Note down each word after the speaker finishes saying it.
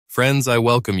Friends, I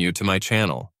welcome you to my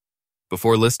channel.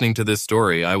 Before listening to this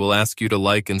story, I will ask you to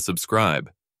like and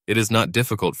subscribe. It is not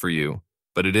difficult for you,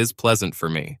 but it is pleasant for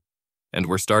me. And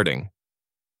we're starting.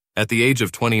 At the age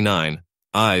of 29,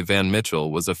 I, Van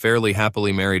Mitchell, was a fairly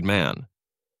happily married man.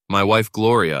 My wife,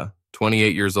 Gloria,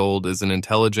 28 years old, is an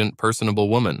intelligent, personable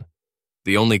woman.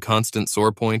 The only constant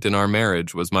sore point in our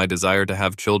marriage was my desire to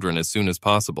have children as soon as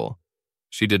possible.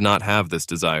 She did not have this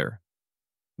desire.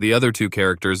 The other two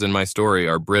characters in my story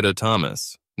are Britta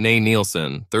Thomas, née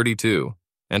Nielsen, 32,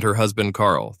 and her husband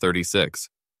Carl, 36.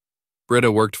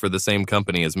 Britta worked for the same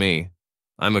company as me.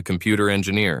 I'm a computer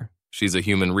engineer. She's a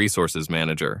human resources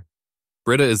manager.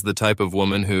 Britta is the type of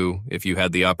woman who, if you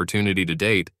had the opportunity to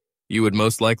date, you would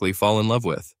most likely fall in love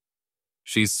with.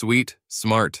 She's sweet,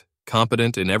 smart,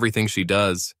 competent in everything she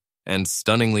does, and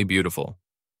stunningly beautiful.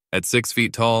 At 6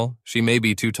 feet tall, she may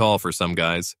be too tall for some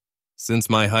guys.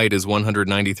 Since my height is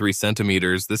 193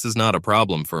 centimeters, this is not a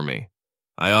problem for me.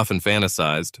 I often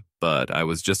fantasized, but I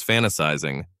was just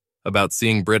fantasizing, about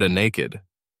seeing Britta naked.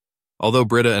 Although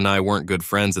Britta and I weren't good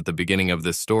friends at the beginning of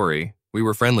this story, we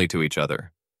were friendly to each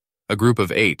other. A group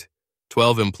of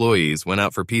 12 employees went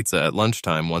out for pizza at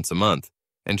lunchtime once a month,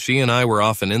 and she and I were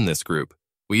often in this group.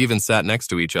 We even sat next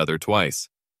to each other twice.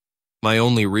 My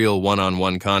only real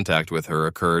one-on-one contact with her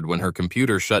occurred when her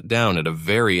computer shut down at a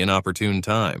very inopportune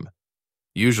time.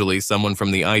 Usually, someone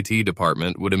from the IT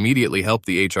department would immediately help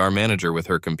the HR manager with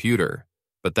her computer,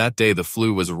 but that day the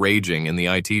flu was raging in the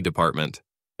IT department,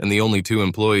 and the only 2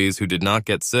 employees who did not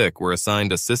get sick were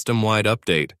assigned a system-wide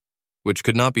update, which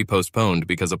could not be postponed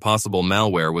because a possible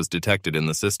malware was detected in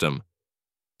the system.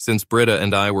 Since Britta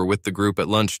and I were with the group at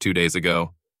lunch 2 days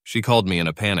ago, she called me in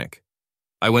a panic.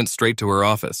 I went straight to her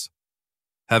office.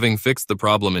 Having fixed the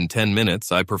problem in 10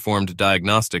 minutes, I performed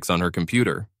diagnostics on her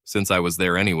computer, since I was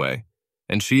there anyway,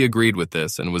 and she agreed with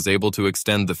this and was able to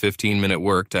extend the 15-minute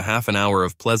work to half an hour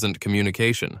of pleasant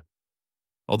communication.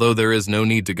 Although there is no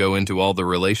need to go into all the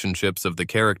relationships of the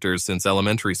characters since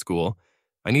elementary school,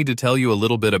 I need to tell you a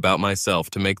little bit about myself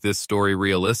to make this story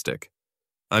realistic.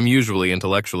 I'm usually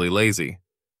intellectually lazy.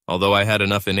 Although I had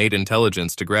enough innate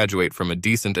intelligence to graduate from a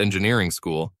decent engineering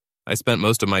school, I spent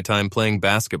most of my time playing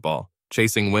basketball,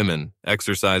 chasing women,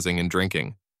 exercising, and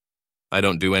drinking. I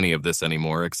don't do any of this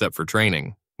anymore except for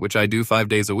training, which I do 5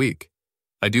 days a week.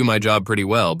 I do my job pretty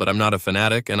well, but I'm not a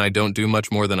fanatic and I don't do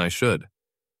much more than I should.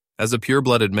 As a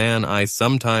pure-blooded man, I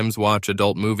sometimes watch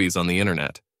adult movies on the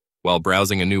internet. While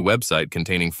browsing a new website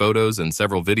containing photos and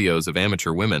several videos of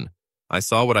amateur women, I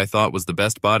saw what I thought was the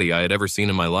best body I had ever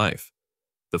seen in my life.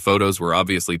 The photos were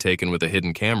obviously taken with a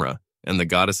hidden camera, and the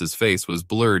goddess's face was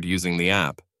blurred using the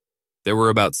app. There were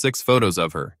about 6 photos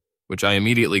of her, which I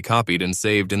immediately copied and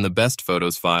saved in the best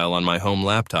photos file on my home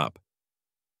laptop.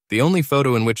 The only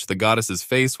photo in which the goddess's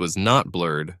face was not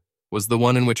blurred was the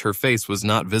one in which her face was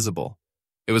not visible.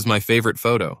 It was my favorite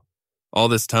photo. All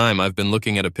this time, I've been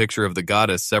looking at a picture of the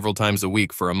goddess several times a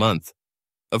week for a month.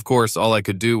 Of course, all I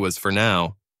could do was, for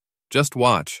now, just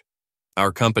watch.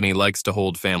 Our company likes to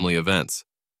hold family events.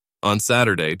 On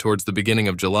Saturday, towards the beginning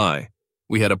of July,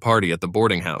 we had a party at the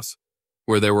boarding house,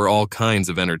 where there were all kinds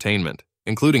of entertainment,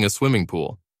 including a swimming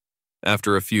pool.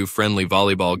 After a few friendly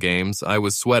volleyball games, I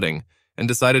was sweating and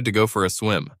decided to go for a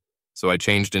swim, so I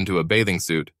changed into a bathing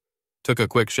suit, took a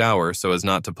quick shower so as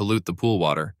not to pollute the pool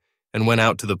water, and went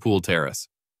out to the pool terrace.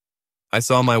 I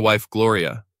saw my wife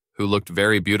Gloria, who looked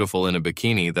very beautiful in a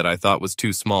bikini that I thought was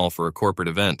too small for a corporate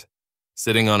event,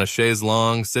 sitting on a chaise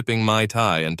longue, sipping Mai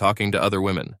Tai and talking to other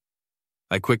women.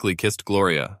 I quickly kissed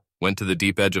Gloria, went to the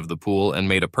deep edge of the pool and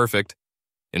made a perfect,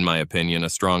 in my opinion, a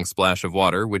strong splash of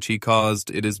water, which he caused,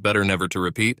 it is better never to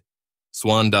repeat,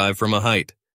 swan dive from a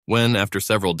height. When, after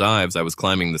several dives, I was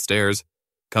climbing the stairs,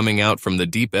 coming out from the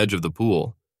deep edge of the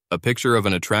pool, a picture of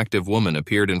an attractive woman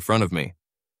appeared in front of me.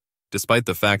 Despite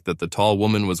the fact that the tall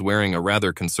woman was wearing a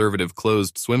rather conservative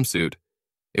closed swimsuit,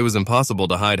 it was impossible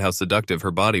to hide how seductive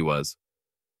her body was.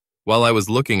 While I was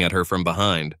looking at her from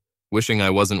behind, wishing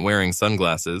I wasn't wearing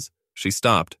sunglasses, she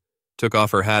stopped, took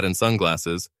off her hat and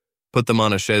sunglasses, put them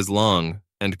on a chaise longue,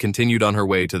 and continued on her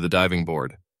way to the diving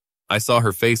board. I saw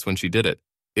her face when she did it.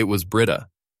 It was Britta.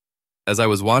 As I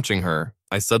was watching her,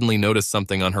 I suddenly noticed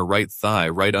something on her right thigh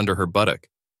right under her buttock.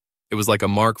 It was like a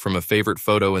mark from a favorite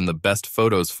photo in the best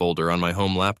photos folder on my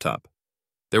home laptop.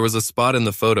 There was a spot in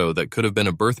the photo that could have been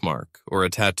a birthmark or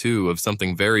a tattoo of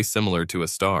something very similar to a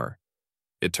star.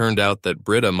 It turned out that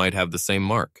Britta might have the same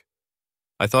mark.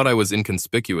 I thought I was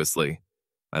inconspicuously.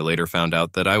 I later found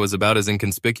out that I was about as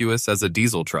inconspicuous as a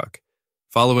diesel truck,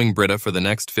 following Britta for the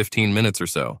next 15 minutes or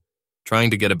so, trying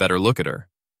to get a better look at her.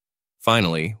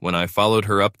 Finally, when I followed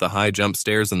her up the high jump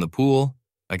stairs in the pool,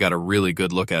 I got a really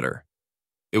good look at her.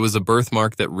 It was a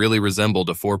birthmark that really resembled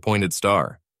a four-pointed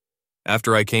star.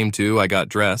 After I came to, I got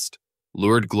dressed,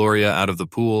 lured Gloria out of the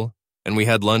pool, and we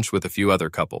had lunch with a few other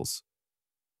couples.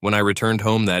 When I returned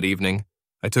home that evening,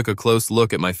 I took a close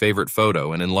look at my favorite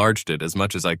photo and enlarged it as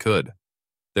much as I could.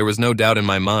 There was no doubt in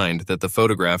my mind that the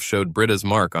photograph showed Britta's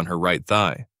mark on her right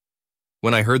thigh.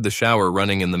 When I heard the shower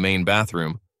running in the main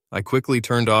bathroom, I quickly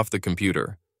turned off the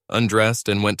computer, undressed,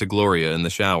 and went to Gloria in the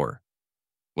shower.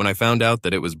 When I found out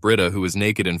that it was Britta who was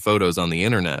naked in photos on the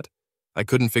internet, I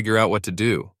couldn't figure out what to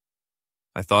do.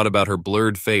 I thought about her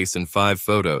blurred face in 5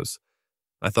 photos.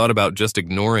 I thought about just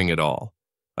ignoring it all.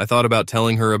 I thought about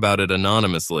telling her about it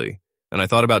anonymously, and I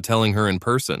thought about telling her in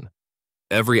person.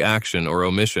 Every action or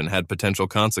omission had potential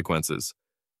consequences.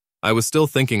 I was still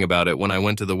thinking about it when I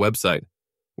went to the website,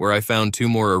 where I found 2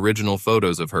 more original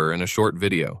photos of her in a short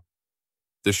video.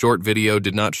 The short video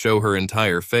did not show her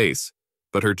entire face,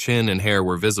 but her chin and hair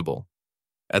were visible.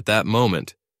 At that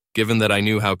moment, given that I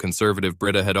knew how conservative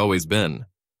Britta had always been,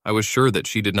 I was sure that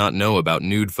she did not know about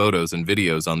nude photos and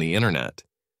videos on the internet,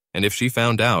 and if she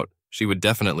found out, she would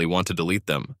definitely want to delete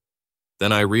them.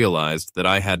 Then I realized that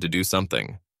I had to do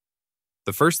something.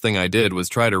 The first thing I did was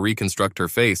try to reconstruct her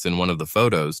face in one of the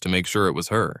photos to make sure it was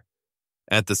her.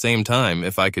 At the same time,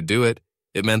 if I could do it,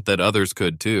 it meant that others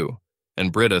could too,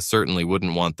 and Britta certainly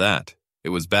wouldn't want that. It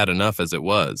was bad enough as it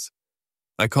was.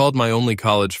 I called my only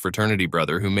college fraternity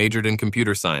brother who majored in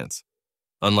computer science.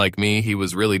 Unlike me, he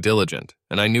was really diligent,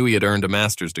 and I knew he had earned a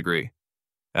master's degree.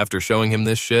 After showing him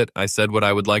this shit, I said what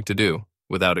I would like to do,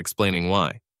 without explaining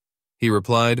why. He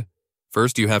replied,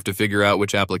 "First you have to figure out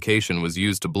which application was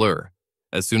used to blur.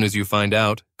 As soon as you find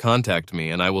out, contact me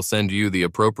and I will send you the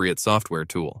appropriate software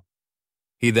tool."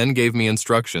 He then gave me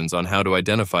instructions on how to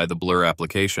identify the blur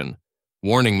application,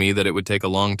 warning me that it would take a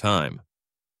long time.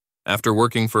 After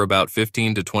working for about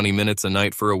 15 to 20 minutes a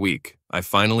night for a week, I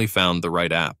finally found the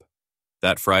right app.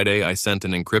 That Friday, I sent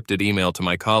an encrypted email to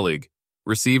my colleague,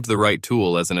 received the right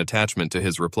tool as an attachment to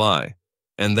his reply,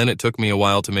 and then it took me a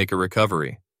while to make a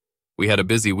recovery. We had a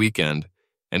busy weekend,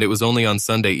 and it was only on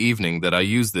Sunday evening that I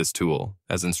used this tool,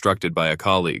 as instructed by a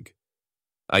colleague.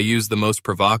 I used the most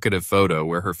provocative photo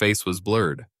where her face was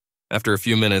blurred. After a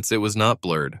few minutes, it was not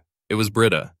blurred. It was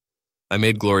Britta. I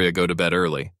made Gloria go to bed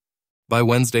early. By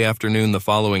Wednesday afternoon the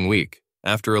following week,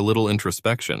 after a little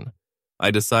introspection, I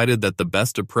decided that the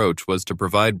best approach was to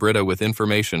provide Britta with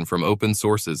information from open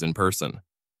sources in person.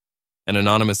 An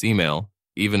anonymous email,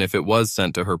 even if it was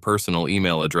sent to her personal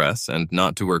email address and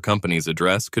not to her company's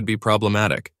address, could be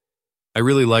problematic. I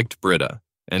really liked Britta,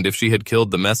 and if she had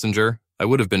killed the messenger, I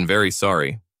would have been very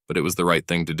sorry, but it was the right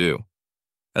thing to do.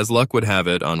 As luck would have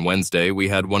it, on Wednesday we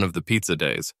had one of the pizza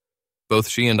days. Both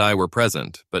she and I were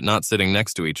present, but not sitting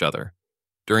next to each other.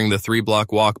 During the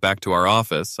 3-block walk back to our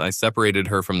office, I separated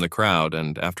her from the crowd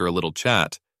and, after a little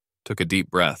chat, took a deep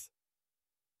breath.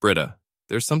 "Britta,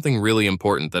 there's something really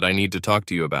important that I need to talk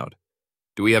to you about.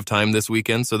 Do we have time this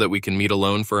weekend so that we can meet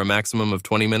alone for a maximum of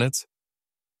 20 minutes?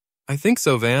 "I think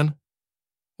so, Van.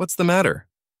 What's the matter?"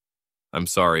 "I'm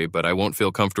sorry, but I won't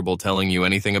feel comfortable telling you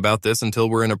anything about this until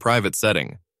we're in a private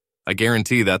setting. I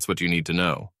guarantee that's what you need to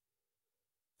know."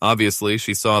 Obviously,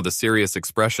 she saw the serious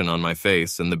expression on my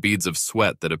face and the beads of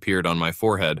sweat that appeared on my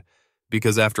forehead,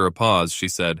 because after a pause, she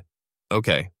said,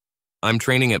 "Okay, I'm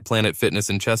training at Planet Fitness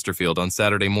in Chesterfield on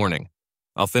Saturday morning.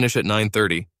 I'll finish at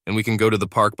 9:30, and we can go to the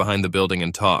park behind the building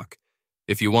and talk.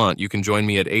 If you want, you can join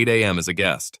me at 8 a.m. as a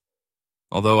guest."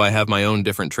 Although I have my own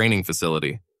different training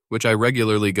facility, which I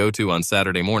regularly go to on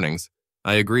Saturday mornings,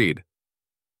 I agreed.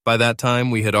 By that time,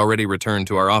 we had already returned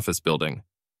to our office building.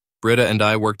 Britta and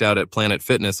I worked out at Planet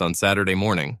Fitness on Saturday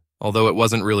morning, although it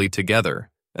wasn't really together,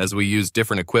 as we used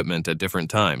different equipment at different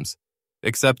times,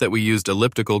 except that we used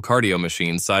elliptical cardio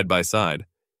machines side by side.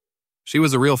 She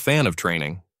was a real fan of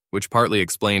training, which partly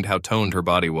explained how toned her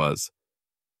body was.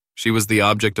 She was the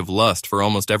object of lust for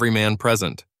almost every man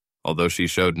present, although she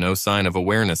showed no sign of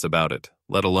awareness about it,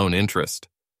 let alone interest.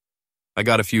 I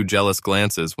got a few jealous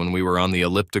glances when we were on the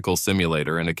elliptical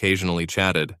simulator and occasionally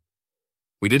chatted.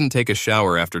 We didn't take a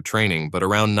shower after training, but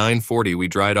around 9:40 we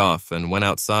dried off and went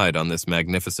outside on this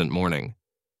magnificent morning.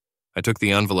 I took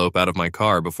the envelope out of my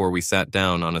car before we sat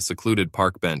down on a secluded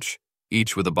park bench,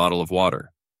 each with a bottle of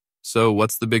water. "So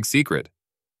what's the big secret?"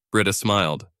 Britta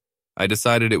smiled. I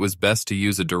decided it was best to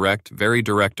use a direct, very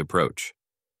direct approach.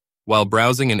 "While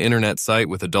browsing an internet site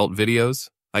with adult videos,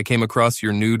 I came across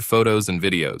your nude photos and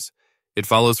videos. It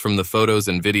follows from the photos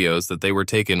and videos that they were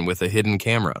taken with a hidden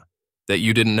camera, that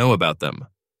you didn't know about them.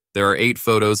 There are 8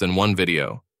 photos and 1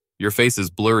 video. Your face is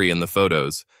blurry in the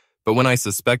photos, but when I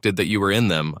suspected that you were in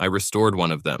them, I restored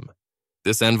one of them.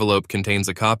 This envelope contains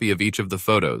a copy of each of the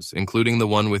photos, including the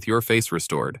one with your face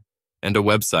restored, and a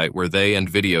website where they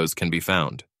and videos can be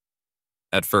found.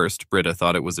 At first, Britta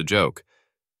thought it was a joke,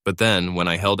 but then, when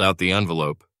I held out the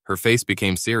envelope, her face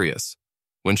became serious.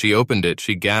 When she opened it,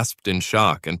 she gasped in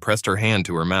shock and pressed her hand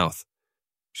to her mouth.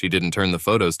 She didn't turn the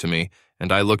photos to me,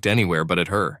 and I looked anywhere but at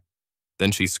her.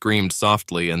 Then she screamed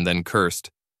softly and then cursed.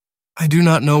 "I do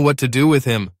not know what to do with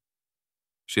him."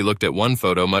 She looked at one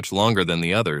photo much longer than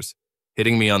the others,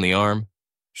 hitting me on the arm,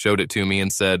 showed it to me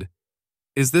and said,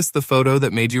 "Is this the photo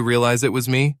that made you realize it was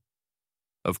me?"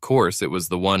 Of course, it was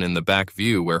the one in the back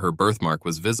view where her birthmark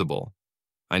was visible.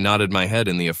 I nodded my head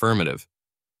in the affirmative.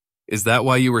 "Is that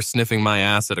why you were sniffing my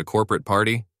ass at a corporate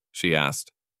party?" she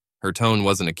asked. Her tone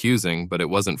wasn't accusing, but it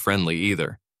wasn't friendly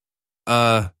either.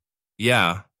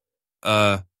 Yeah.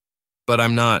 But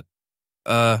I'm not.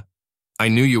 I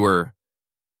knew you were.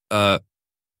 I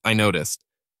noticed.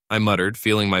 I muttered,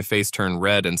 feeling my face turn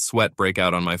red and sweat break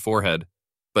out on my forehead,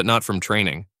 but not from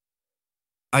training.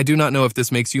 "I do not know if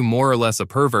this makes you more or less a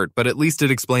pervert, but at least it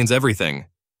explains everything,"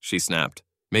 she snapped,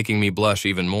 making me blush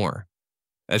even more.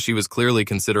 As she was clearly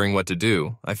considering what to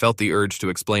do, I felt the urge to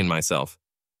explain myself.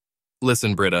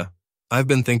 "Listen, Britta, I've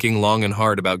been thinking long and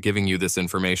hard about giving you this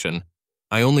information.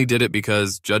 I only did it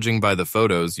because, judging by the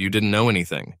photos, you didn't know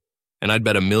anything, and I'd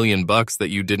bet $1 million that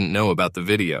you didn't know about the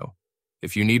video.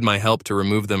 If you need my help to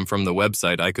remove them from the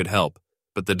website, I could help,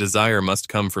 but the desire must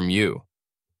come from you."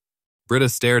 Britta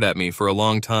stared at me for a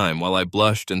long time while I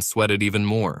blushed and sweated even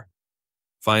more.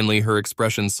 Finally, her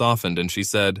expression softened and she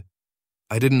said,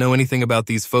 "I didn't know anything about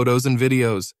these photos and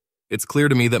videos. It's clear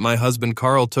to me that my husband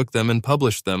Carl took them and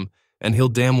published them, and he'll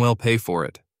damn well pay for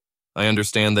it. I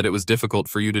understand that it was difficult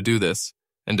for you to do this,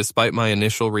 and despite my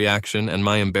initial reaction and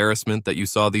my embarrassment that you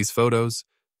saw these photos,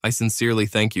 I sincerely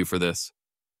thank you for this."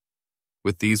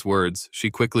 With these words,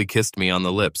 she quickly kissed me on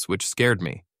the lips, which scared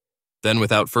me. Then,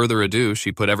 without further ado,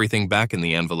 she put everything back in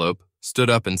the envelope, stood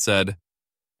up and said,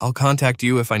 "I'll contact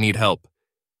you if I need help.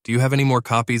 Do you have any more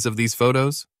copies of these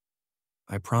photos?"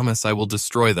 "I promise I will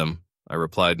destroy them," I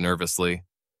replied nervously.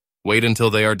 "Wait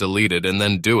until they are deleted and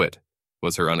then do it,"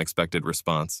 was her unexpected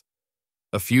response.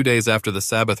 A few days after the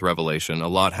Sabbath revelation, a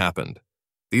lot happened.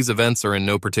 These events are in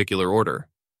no particular order.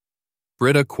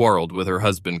 Britta quarreled with her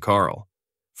husband Carl.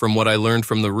 From what I learned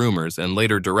from the rumors and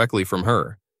later directly from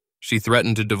her, she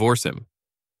threatened to divorce him.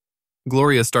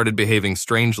 Gloria started behaving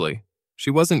strangely. She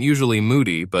wasn't usually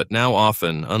moody, but now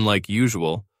often, unlike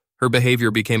usual, her behavior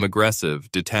became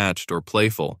aggressive, detached, or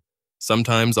playful,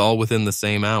 sometimes all within the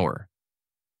same hour.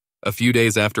 A few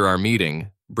days after our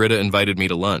meeting, Britta invited me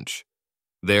to lunch.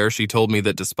 There, she told me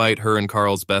that despite her and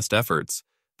Carl's best efforts,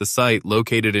 the site,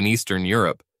 located in Eastern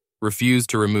Europe,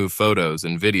 refused to remove photos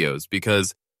and videos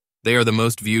because they are the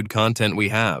most viewed content we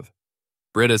have.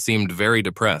 Britta seemed very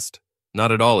depressed,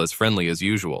 not at all as friendly as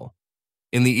usual.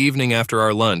 In the evening after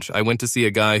our lunch, I went to see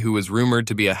a guy who was rumored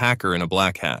to be a hacker in a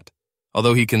black hat,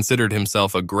 although he considered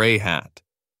himself a gray hat.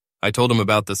 I told him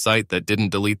about the site that didn't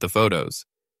delete the photos.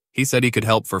 He said he could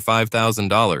help for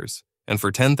 $5,000, and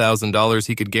for $10,000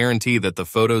 he could guarantee that the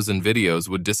photos and videos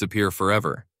would disappear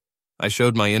forever. I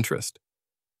showed my interest.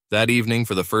 That evening,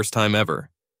 for the first time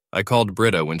ever, I called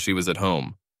Britta when she was at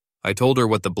home. I told her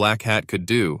what the black hat could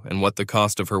do and what the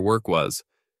cost of her work was.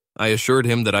 I assured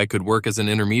him that I could work as an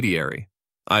intermediary.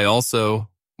 I also,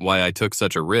 why I took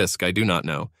such a risk, I do not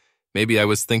know. Maybe I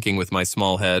was thinking with my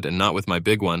small head and not with my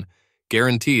big one,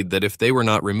 guaranteed that if they were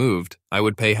not removed, I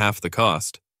would pay half the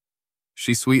cost.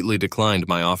 She sweetly declined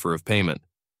my offer of payment.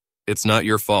 "It's not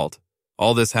your fault.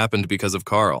 All this happened because of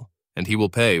Carl, and he will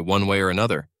pay one way or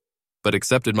another," but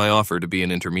accepted my offer to be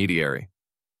an intermediary.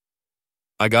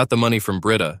 I got the money from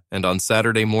Britta, and on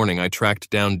Saturday morning I tracked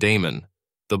down Damon,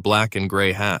 the black and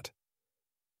gray hat.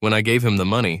 When I gave him the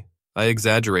money, I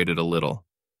exaggerated a little.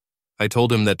 I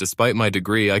told him that despite my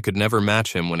degree, I could never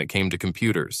match him when it came to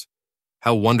computers.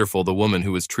 How wonderful the woman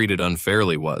who was treated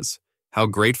unfairly was, how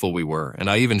grateful we were, and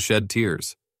I even shed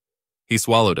tears. He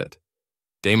swallowed it.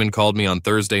 Damon called me on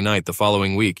Thursday night the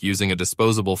following week using a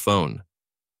disposable phone.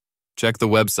 "Check the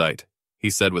website," he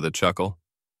said with a chuckle.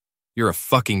 "You're a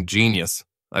fucking genius,"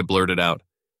 I blurted out.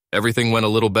 "Everything went a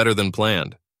little better than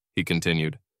planned," he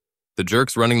continued. "The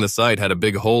jerks running the site had a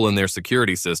big hole in their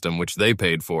security system, which they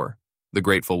paid for," the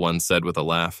grateful one said with a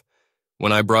laugh.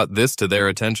 "When I brought this to their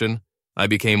attention, I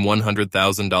became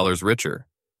 $100,000 richer,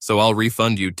 so I'll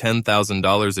refund you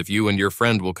 $10,000 if you and your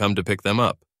friend will come to pick them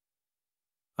up."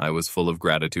 I was full of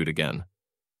gratitude again.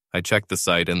 I checked the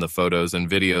site and the photos and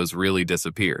videos really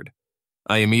disappeared.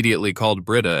 I immediately called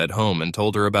Britta at home and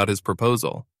told her about his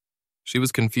proposal. She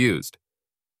was confused.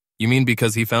 "You mean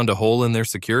because he found a hole in their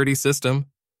security system?"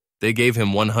 They gave him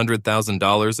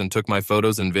 $100,000 and took my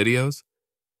photos and videos?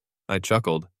 I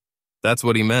chuckled. That's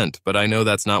what he meant, but I know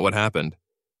that's not what happened.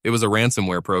 It was a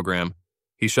ransomware program.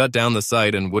 He shut down the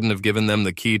site and wouldn't have given them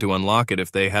the key to unlock it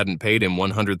if they hadn't paid him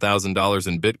 $100,000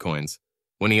 in bitcoins.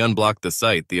 When he unblocked the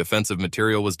site, the offensive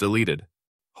material was deleted.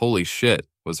 Holy shit,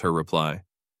 was her reply.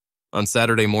 On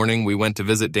Saturday morning, we went to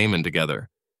visit Damon together.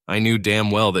 I knew damn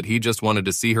well that he just wanted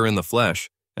to see her in the flesh,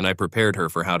 and I prepared her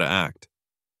for how to act.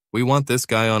 We want this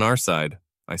guy on our side,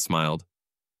 I smiled.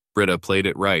 Britta played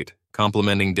it right,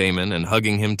 complimenting Damon and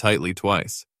hugging him tightly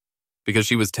twice. Because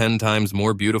she was 10 times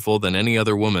more beautiful than any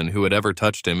other woman who had ever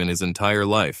touched him in his entire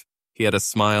life, he had a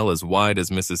smile as wide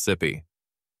as Mississippi.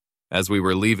 As we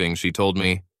were leaving, she told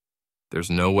me, "There's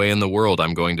no way in the world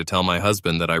I'm going to tell my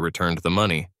husband that I returned the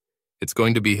money. It's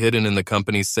going to be hidden in the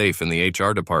company's safe in the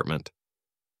HR department."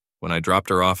 When I dropped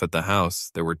her off at the house,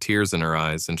 there were tears in her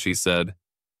eyes, and she said,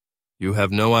 "You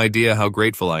have no idea how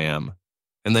grateful I am,"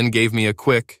 and then gave me a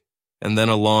quick and then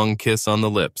a long kiss on the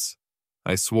lips.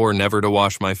 I swore never to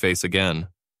wash my face again.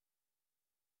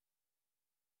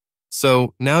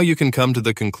 So, now you can come to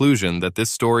the conclusion that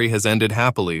this story has ended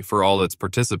happily for all its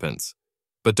participants.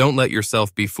 But don't let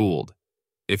yourself be fooled.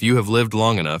 If you have lived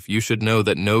long enough, you should know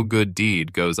that no good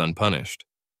deed goes unpunished.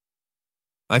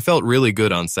 I felt really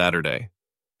good on Saturday.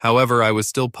 However, I was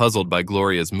still puzzled by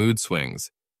Gloria's mood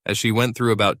swings, as she went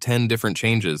through about 10 different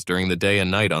changes during the day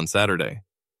and night on Saturday.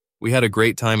 We had a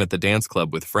great time at the dance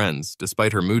club with friends,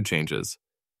 despite her mood changes.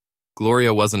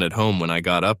 Gloria wasn't at home when I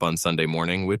got up on Sunday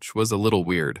morning, which was a little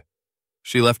weird.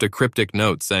 She left a cryptic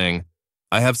note saying,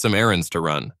 "I have some errands to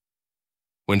run."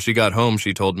 When she got home,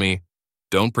 she told me,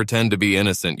 "Don't pretend to be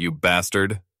innocent, you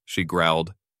bastard," she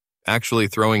growled, actually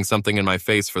throwing something in my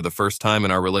face for the first time in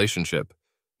our relationship,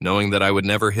 knowing that I would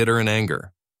never hit her in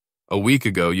anger. "A week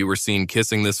ago, you were seen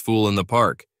kissing this fool in the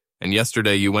park, and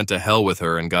yesterday you went to hell with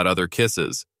her and got other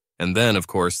kisses. And then, of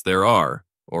course, there are,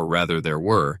 or rather there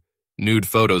were, nude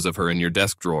photos of her in your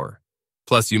desk drawer.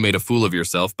 Plus, you made a fool of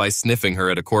yourself by sniffing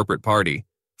her at a corporate party,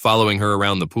 following her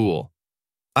around the pool."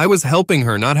 "I was helping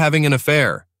her, not having an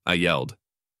affair," I yelled.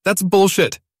 "That's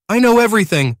bullshit. I know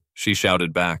everything," she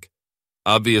shouted back.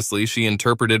 Obviously, she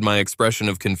interpreted my expression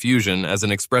of confusion as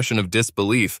an expression of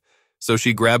disbelief, so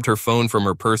she grabbed her phone from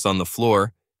her purse on the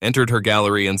floor, entered her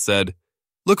gallery, and said,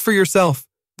 "Look for yourself.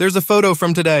 There's a photo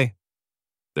from today."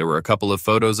 There were a couple of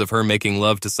photos of her making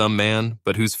love to some man,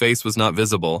 but whose face was not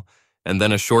visible, and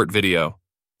then a short video.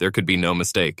 There could be no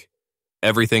mistake.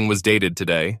 Everything was dated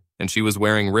today, and she was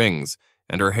wearing rings,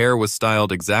 and her hair was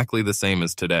styled exactly the same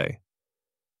as today.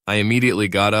 I immediately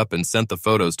got up and sent the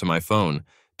photos to my phone,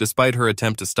 despite her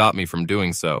attempt to stop me from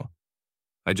doing so.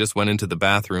 I just went into the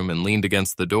bathroom and leaned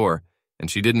against the door,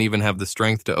 and she didn't even have the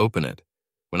strength to open it.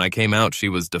 When I came out, she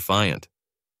was defiant.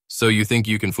 "So you think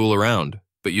you can fool around,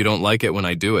 but you don't like it when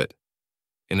I do it?"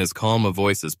 In as calm a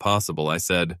voice as possible, I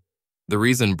said, "The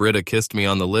reason Britta kissed me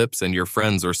on the lips and your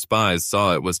friends or spies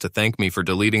saw it was to thank me for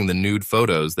deleting the nude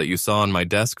photos that you saw on my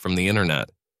desk from the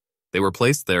internet. They were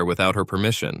placed there without her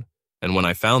permission, and when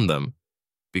I found them,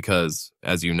 because,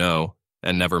 as you know,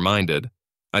 and never minded,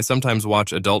 I sometimes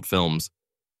watch adult films,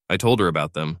 I told her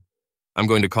about them. I'm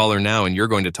going to call her now and you're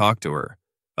going to talk to her.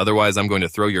 Otherwise, I'm going to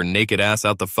throw your naked ass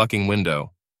out the fucking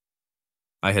window."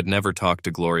 I had never talked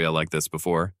to Gloria like this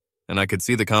before, and I could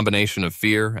see the combination of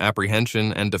fear,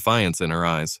 apprehension, and defiance in her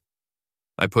eyes.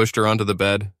 I pushed her onto the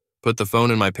bed, put the phone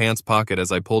in my pants pocket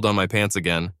as I pulled on my pants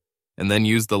again, and then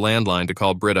used the landline to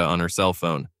call Britta on her cell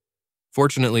phone.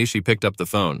 Fortunately, she picked up the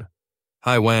phone.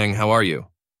 "Hi Wang, how are you?"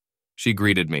 She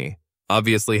greeted me,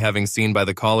 obviously having seen by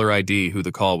the caller ID who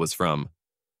the call was from.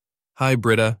 "Hi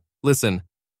Britta, listen,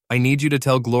 I need you to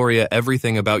tell Gloria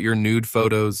everything about your nude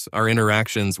photos, our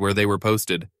interactions where they were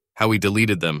posted, how we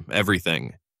deleted them,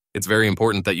 everything. It's very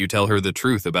important that you tell her the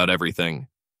truth about everything."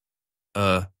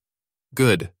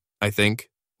 Good, I think,"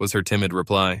 was her timid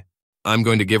reply. "I'm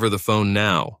going to give her the phone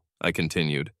now," I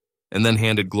continued, and then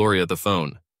handed Gloria the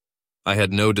phone. I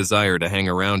had no desire to hang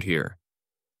around here.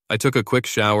 I took a quick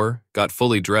shower, got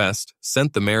fully dressed,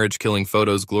 sent the marriage-killing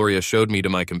photos Gloria showed me to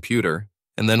my computer,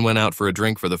 and then went out for a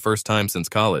drink for the first time since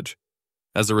college.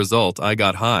 As a result, I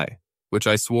got high, which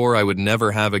I swore I would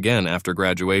never have again after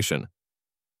graduation.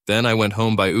 Then I went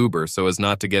home by Uber so as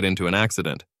not to get into an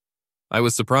accident. I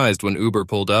was surprised when Uber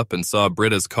pulled up and saw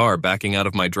Britta's car backing out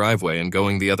of my driveway and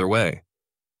going the other way.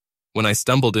 When I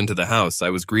stumbled into the house, I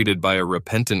was greeted by a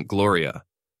repentant Gloria.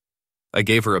 I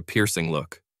gave her a piercing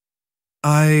look.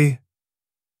 I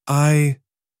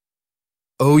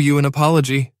owe you an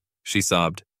apology," she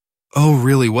sobbed. "Oh,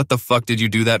 really, what the fuck did you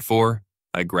do that for?"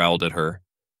 I growled at her.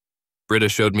 Britta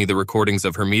showed me the recordings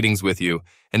of her meetings with you,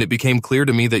 and it became clear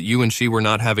to me that you and she were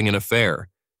not having an affair,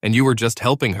 and you were just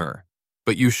helping her.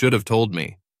 But you should have told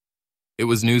me. It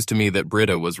was news to me that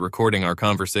Britta was recording our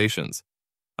conversations.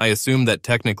 I assumed that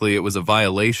technically it was a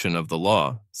violation of the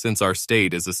law, since our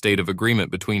state is a state of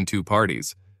agreement between two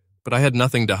parties. But I had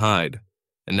nothing to hide,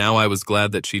 and now I was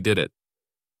glad that she did it.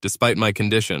 Despite my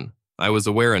condition, I was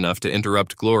aware enough to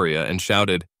interrupt Gloria and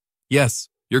shouted, "Yes,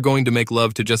 you're going to make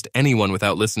love to just anyone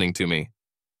without listening to me."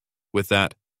 With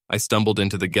that, I stumbled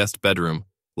into the guest bedroom,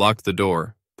 locked the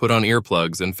door, put on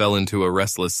earplugs, and fell into a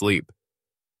restless sleep.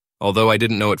 Although I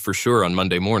didn't know it for sure on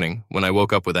Monday morning when I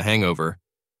woke up with a hangover,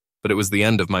 but it was the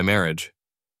end of my marriage.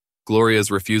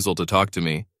 Gloria's refusal to talk to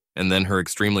me, and then her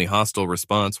extremely hostile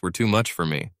response were too much for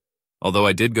me. Although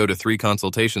I did go to 3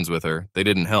 consultations with her, they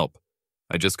didn't help.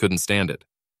 I just couldn't stand it.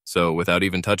 So, without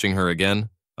even touching her again,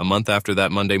 a month after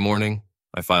that Monday morning,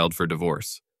 I filed for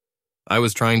divorce. I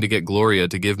was trying to get Gloria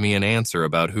to give me an answer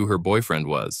about who her boyfriend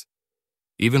was.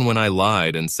 Even when I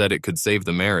lied and said it could save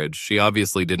the marriage, she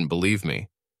obviously didn't believe me,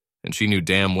 and she knew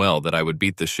damn well that I would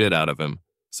beat the shit out of him,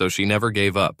 so she never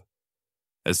gave up.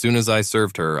 As soon as I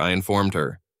served her, I informed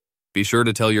her, "Be sure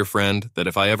to tell your friend that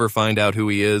if I ever find out who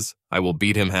he is, I will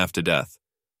beat him half to death.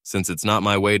 Since it's not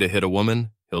my way to hit a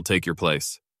woman, he'll take your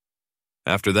place."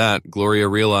 After that, Gloria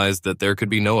realized that there could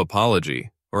be no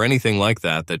apology or anything like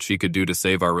that she could do to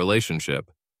save our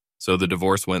relationship. So the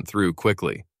divorce went through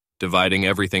quickly, dividing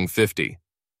everything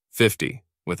 50-50,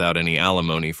 without any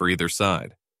alimony for either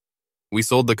side. We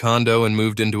sold the condo and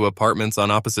moved into apartments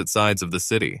on opposite sides of the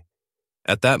city.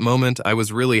 At that moment, I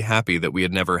was really happy that we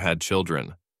had never had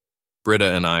children.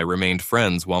 Britta and I remained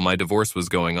friends while my divorce was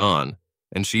going on,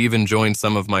 and she even joined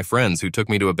some of my friends who took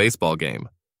me to a baseball game.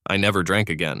 I never drank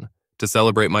again, to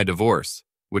celebrate my divorce,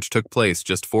 which took place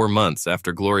just 4 months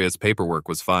after Gloria's paperwork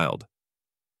was filed.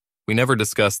 We never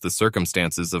discussed the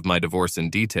circumstances of my divorce in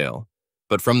detail,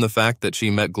 but from the fact that she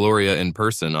met Gloria in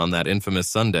person on that infamous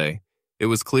Sunday, it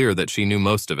was clear that she knew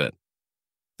most of it.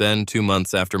 Then, 2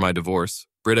 months after my divorce,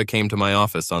 Britta came to my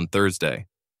office on Thursday.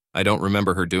 I don't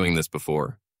remember her doing this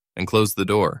before, and closed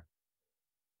the door.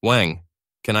 "Wang,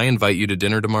 can I invite you to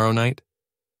dinner tomorrow night?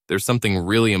 There's something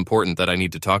really important that I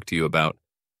need to talk to you about.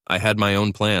 I had my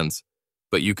own plans,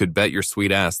 but you could bet your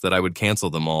sweet ass that I would cancel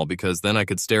them all because then I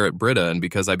could stare at Britta and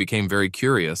because I became very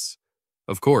curious."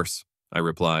 "Of course," I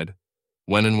replied.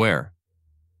 "When and where?"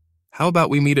 "How about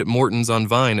we meet at Morton's on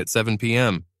Vine at 7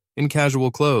 p.m., in casual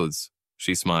clothes?"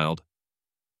 She smiled.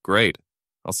 "Great.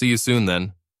 I'll see you soon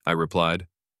then," I replied.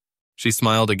 She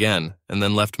smiled again and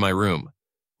then left my room,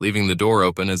 leaving the door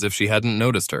open as if she hadn't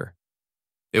noticed her.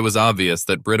 It was obvious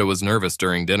that Britta was nervous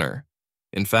during dinner.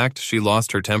 In fact, she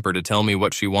lost her temper to tell me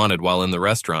what she wanted while in the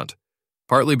restaurant,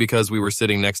 partly because we were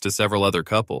sitting next to several other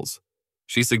couples.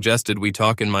 She suggested we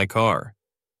talk in my car.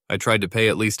 I tried to pay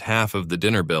at least half of the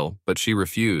dinner bill, but she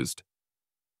refused.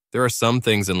 There are some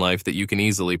things in life that you can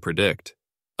easily predict.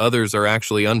 Others are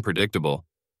actually unpredictable,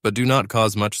 but do not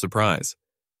cause much surprise.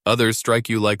 Others strike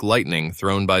you like lightning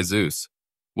thrown by Zeus.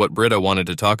 What Britta wanted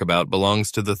to talk about belongs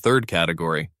to the third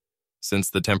category. Since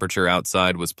the temperature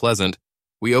outside was pleasant,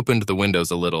 we opened the windows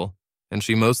a little, and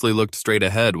she mostly looked straight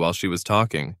ahead while she was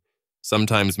talking,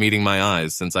 sometimes meeting my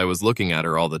eyes since I was looking at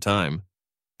her all the time.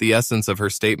 The essence of her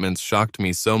statements shocked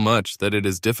me so much that it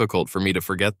is difficult for me to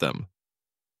forget them.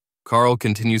 Carl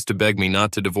continues to beg me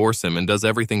not to divorce him and does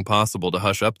everything possible to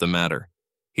hush up the matter.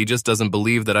 He just doesn't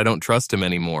believe that I don't trust him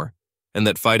anymore, and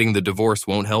that fighting the divorce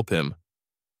won't help him.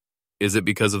 "Is it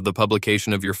because of the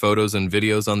publication of your photos and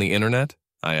videos on the internet?"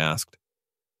 I asked.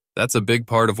 "That's a big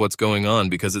part of what's going on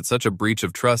because it's such a breach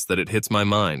of trust that it hits my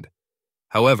mind.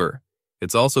 However,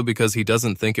 it's also because he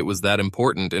doesn't think it was that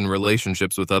important in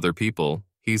relationships with other people.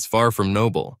 He's far from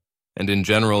noble, and in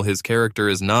general his character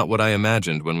is not what I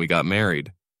imagined when we got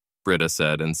married," Britta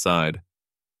said and sighed.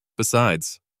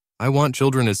 "Besides, I want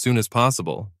children as soon as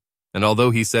possible, and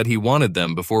although he said he wanted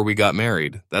them before we got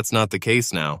married, that's not the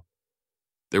case now.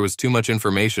 There was too much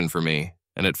information for me,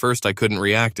 and at first I couldn't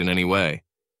react in any way.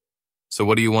 So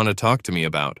what do you want to talk to me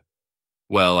about?"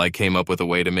 Well, I came up with a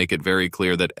way to make it very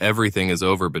clear that everything is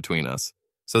over between us,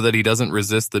 so that he doesn't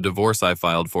resist the divorce I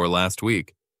filed for last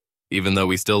week, even though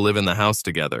we still live in the house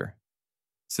together.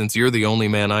 Since you're the only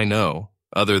man I know,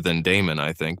 other than Damon,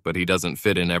 I think, but he doesn't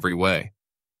fit in every way,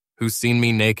 who's seen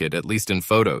me naked, at least in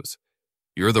photos,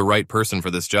 you're the right person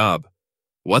for this job.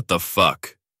 What the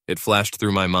fuck? It flashed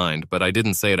through my mind, but I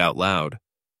didn't say it out loud.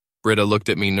 Britta looked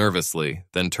at me nervously,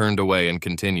 then turned away and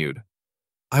continued.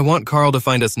 "I want Carl to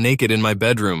find us naked in my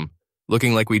bedroom,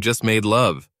 looking like we just made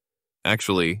love.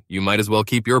 Actually, you might as well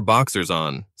keep your boxers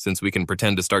on, since we can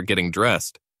pretend to start getting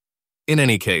dressed. In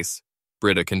any case,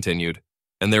 Britta continued,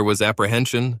 and there was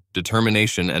apprehension,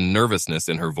 determination, and nervousness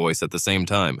in her voice at the same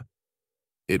time.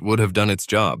 It would have done its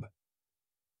job.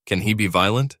 Can he be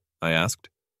violent? I asked.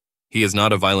 He is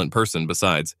not a violent person,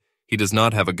 besides. He does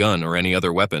not have a gun or any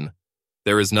other weapon.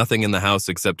 There is nothing in the house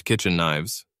except kitchen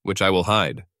knives, which I will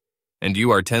hide. And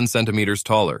you are 10 centimeters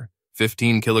taller,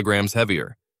 15 kilograms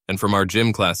heavier, and from our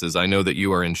gym classes I know that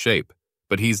you are in shape.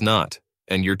 But he's not,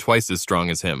 and you're twice as strong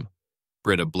as him.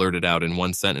 Britta blurted out in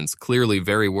one sentence, clearly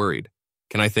very worried.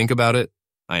 Can I think about it?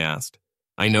 I asked.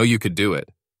 I know you could do it,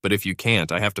 but if you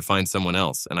can't, I have to find someone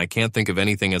else, and I can't think of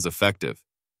anything as effective,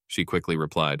 she quickly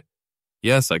replied.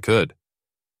 Yes, I could.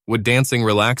 Would dancing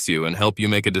relax you and help you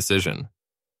make a decision?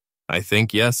 I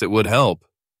think yes, it would help,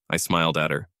 I smiled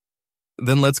at her.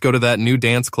 Then let's go to that new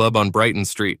dance club on Brighton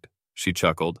Street, she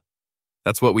chuckled.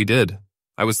 That's what we did.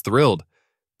 I was thrilled.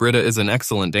 Britta is an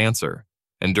excellent dancer,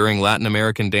 and during Latin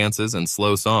American dances and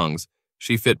slow songs,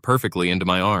 she fit perfectly into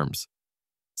my arms.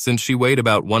 Since she weighed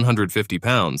about 150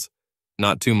 pounds,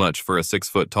 not too much for a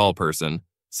 6-foot-tall person,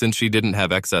 since she didn't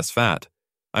have excess fat,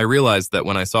 I realized that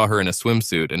when I saw her in a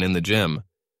swimsuit and in the gym,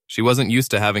 she wasn't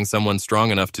used to having someone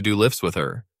strong enough to do lifts with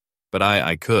her, but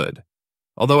I could.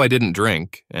 Although I didn't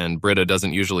drink, and Britta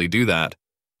doesn't usually do that,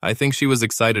 I think she was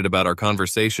excited about our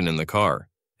conversation in the car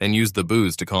and used the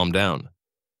booze to calm down.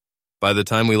 By the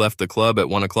time we left the club at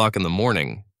 1 o'clock in the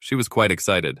morning, she was quite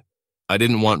excited. I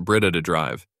didn't want Britta to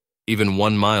drive, even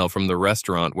 1 mile from the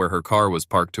restaurant where her car was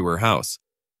parked to her house,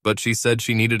 but she said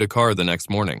she needed a car the next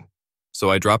morning.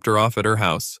 So I dropped her off at her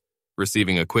house,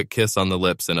 receiving a quick kiss on the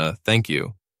lips and a thank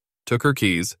you, took her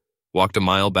keys, walked a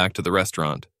mile back to the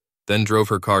restaurant, then drove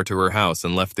her car to her house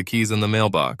and left the keys in the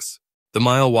mailbox. The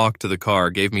mile walk to the car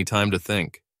gave me time to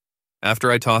think.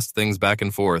 After I tossed things back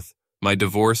and forth, my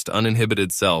divorced,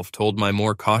 uninhibited self told my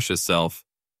more cautious self,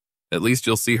 at least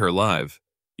you'll see her live.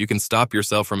 You can stop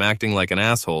yourself from acting like an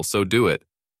asshole, so do it.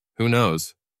 Who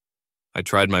knows? I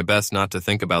tried my best not to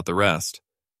think about the rest.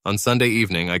 On Sunday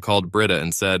evening, I called Britta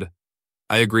and said,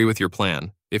 I agree with your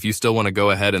plan, if you still want to go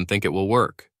ahead and think it will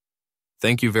work.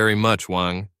 Thank you very much,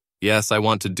 Wang. Yes, I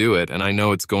want to do it, and I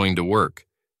know it's going to work.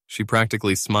 She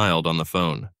practically smiled on the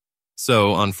phone.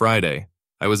 So, on Friday,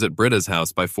 I was at Britta's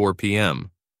house by 4 p.m.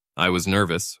 I was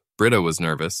nervous, Britta was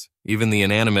nervous, even the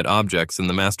inanimate objects in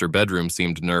the master bedroom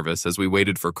seemed nervous as we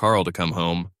waited for Carl to come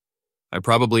home. I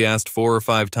probably asked 4 or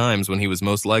 5 times when he was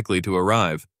most likely to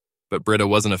arrive, but Britta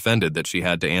wasn't offended that she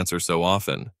had to answer so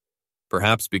often.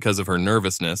 Perhaps because of her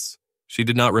nervousness, she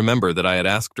did not remember that I had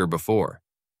asked her before.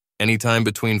 Any time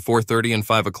between 4:30 and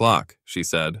 5 o'clock, she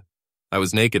said. I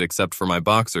was naked except for my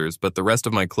boxers, but the rest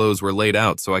of my clothes were laid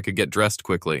out so I could get dressed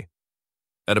quickly.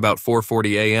 At about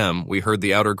 4:40 a.m., we heard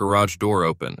the outer garage door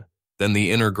open. Then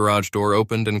the inner garage door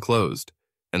opened and closed,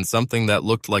 and something that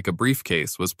looked like a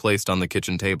briefcase was placed on the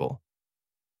kitchen table.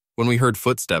 When we heard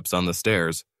footsteps on the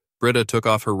stairs, Britta took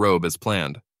off her robe as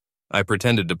planned. I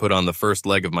pretended to put on the first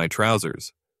leg of my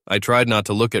trousers. I tried not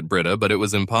to look at Britta, but it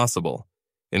was impossible.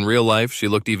 In real life, she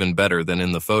looked even better than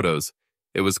in the photos.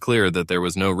 It was clear that there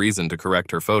was no reason to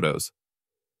correct her photos.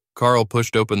 Carl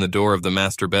pushed open the door of the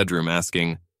master bedroom,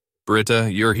 asking,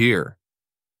 Britta, you're here.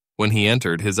 When he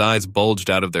entered, his eyes bulged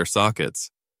out of their sockets.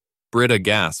 Britta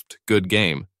gasped, good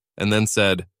game, and then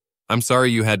said, I'm sorry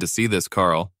you had to see this,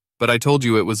 Carl, but I told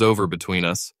you it was over between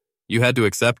us. You had to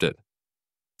accept it.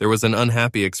 There was an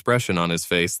unhappy expression on his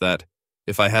face that,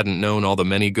 if I hadn't known all the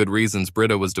many good reasons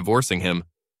Britta was divorcing him,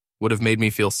 would have made me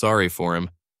feel sorry for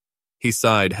him. He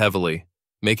sighed heavily,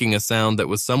 making a sound that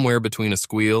was somewhere between a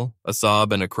squeal, a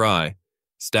sob, and a cry,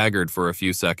 staggered for a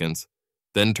few seconds,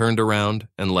 then turned around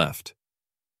and left.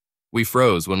 We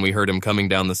froze when we heard him coming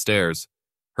down the stairs,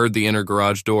 heard the inner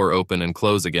garage door open and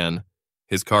close again.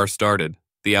 His car started,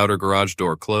 the outer garage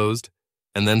door closed,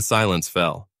 and then silence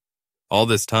fell. All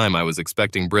this time I was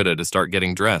expecting Britta to start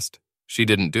getting dressed. She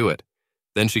didn't do it.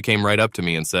 Then she came right up to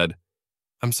me and said,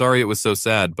 I'm sorry it was so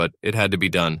sad, but it had to be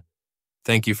done.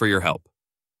 Thank you for your help.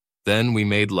 Then we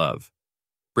made love.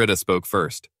 Britta spoke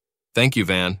first. Thank you,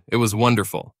 Van. It was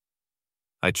wonderful.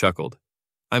 I chuckled.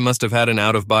 I must have had an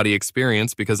out-of-body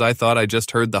experience because I thought I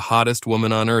just heard the hottest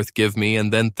woman on earth give me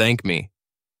and then thank me.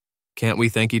 Can't we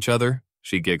thank each other?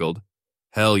 She giggled.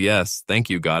 Hell yes, thank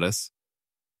you, goddess.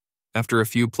 After a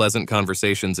few pleasant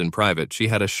conversations in private, she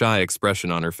had a shy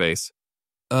expression on her face.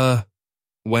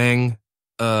 Wang,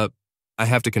 I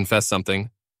have to confess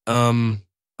something.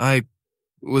 I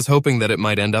was hoping that it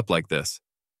might end up like this.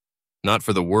 Not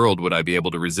for the world would I be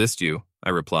able to resist you, I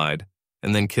replied,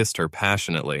 and then kissed her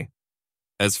passionately.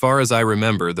 As far as I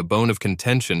remember, the bone of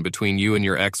contention between you and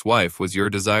your ex-wife was your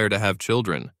desire to have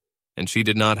children, and she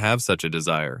did not have such a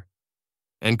desire.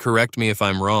 And correct me if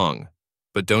I'm wrong,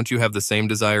 But don't you have the same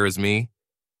desire as me?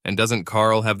 And doesn't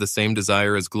Carl have the same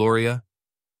desire as Gloria?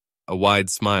 A wide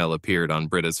smile appeared on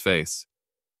Britta's face.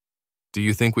 Do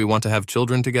you think we want to have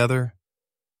children together?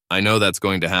 I know that's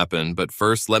going to happen, but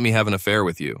first let me have an affair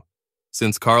with you.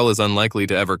 Since Carl is unlikely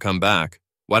to ever come back,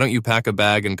 why don't you pack a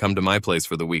bag and come to my place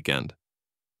for the weekend?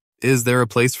 Is there a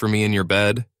place for me in your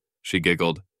bed? She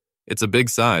giggled. It's a big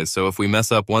size, so if we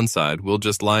mess up one side, we'll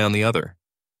just lie on the other.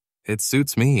 It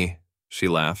suits me, she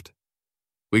laughed.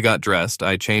 We got dressed,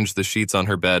 I changed the sheets on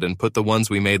her bed and put the ones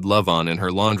we made love on in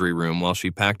her laundry room while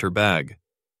she packed her bag.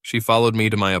 She followed me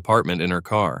to my apartment in her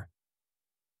car.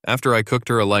 After I cooked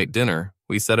her a light dinner,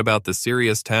 we set about the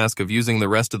serious task of using the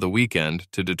rest of the weekend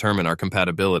to determine our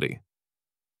compatibility.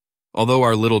 Although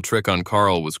our little trick on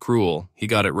Carl was cruel, he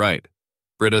got it right.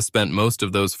 Britta spent most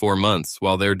of those 4 months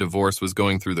while their divorce was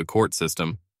going through the court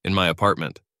system in my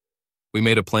apartment. We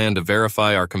made a plan to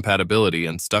verify our compatibility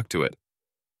and stuck to it.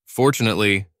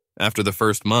 Fortunately, after the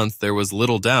first month, there was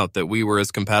little doubt that we were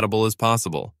as compatible as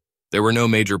possible. There were no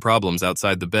major problems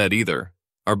outside the bed either.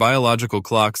 Our biological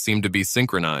clocks seemed to be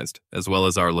synchronized, as well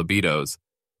as our libidos,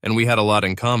 and we had a lot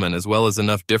in common as well as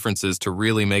enough differences to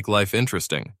really make life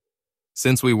interesting.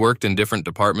 Since we worked in different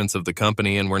departments of the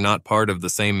company and were not part of the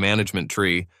same management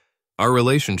tree, our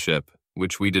relationship,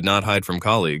 which we did not hide from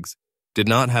colleagues, did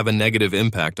not have a negative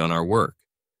impact on our work.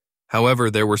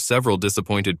 However, there were several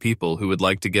disappointed people who would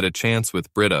like to get a chance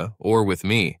with Britta or with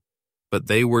me, but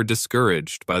they were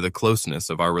discouraged by the closeness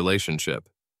of our relationship.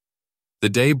 The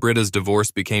day Britta's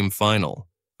divorce became final,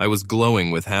 I was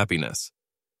glowing with happiness.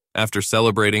 After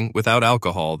celebrating without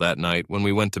alcohol that night when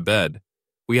we went to bed,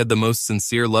 we had the most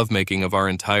sincere lovemaking of our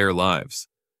entire lives.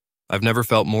 I've never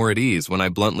felt more at ease when I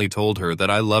bluntly told her that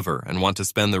I love her and want to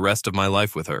spend the rest of my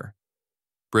life with her.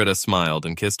 Britta smiled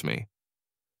and kissed me.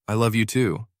 I love you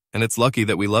too, and it's lucky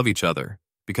that we love each other,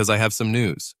 because I have some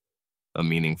news. A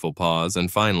meaningful pause,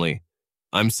 and finally,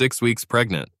 I'm 6 weeks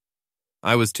pregnant.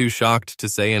 I was too shocked to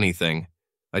say anything.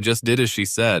 I just did as she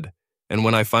said, and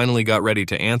when I finally got ready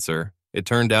to answer, it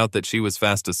turned out that she was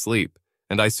fast asleep,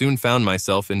 and I soon found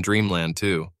myself in dreamland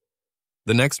too.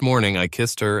 The next morning, I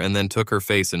kissed her and then took her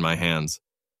face in my hands.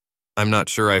 I'm not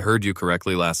sure I heard you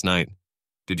correctly last night.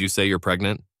 Did you say you're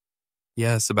pregnant?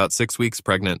 Yes, about 6 weeks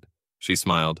pregnant, she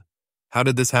smiled. How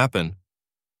did this happen?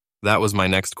 That was my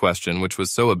next question, which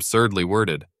was so absurdly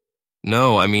worded.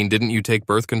 No, I mean, didn't you take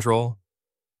birth control?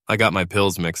 I got my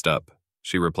pills mixed up,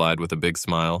 she replied with a big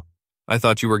smile. I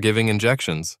thought you were giving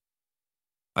injections.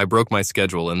 I broke my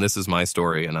schedule and this is my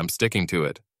story and I'm sticking to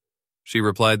it. She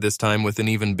replied this time with an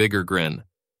even bigger grin.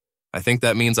 I think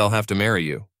that means I'll have to marry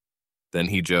you. Then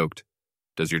he joked,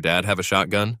 Does your dad have a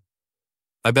shotgun?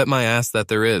 I bet my ass that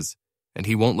there is, and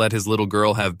he won't let his little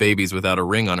girl have babies without a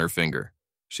ring on her finger,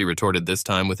 she retorted this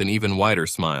time with an even wider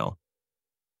smile.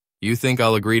 You think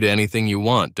I'll agree to anything you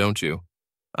want, don't you?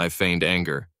 I feigned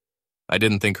anger. I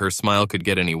didn't think her smile could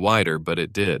get any wider, but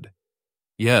it did.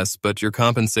 Yes, but your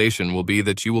compensation will be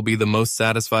that you will be the most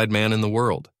satisfied man in the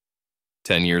world.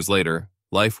 10 years later,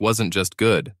 life wasn't just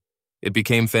good. It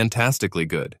became fantastically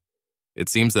good. It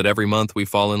seems that every month we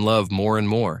fall in love more and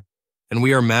more, and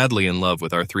we are madly in love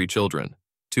with our 3 children,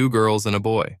 2 girls and a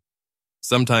boy.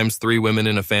 Sometimes 3 women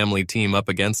in a family team up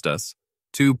against us,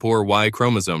 2 poor Y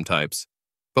chromosome types,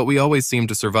 but we always seem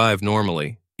to survive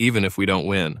normally, even if we don't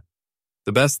win.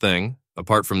 The best thing,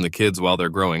 apart from the kids while they're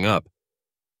growing up,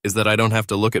 is that I don't have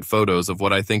to look at photos of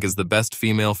what I think is the best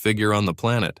female figure on the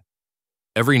planet.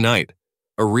 Every night,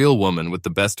 a real woman with the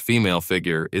best female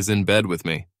figure is in bed with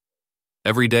me.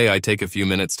 Every day I take a few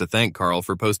minutes to thank Carl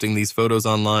for posting these photos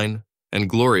online, and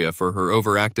Gloria for her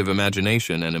overactive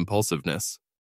imagination and impulsiveness.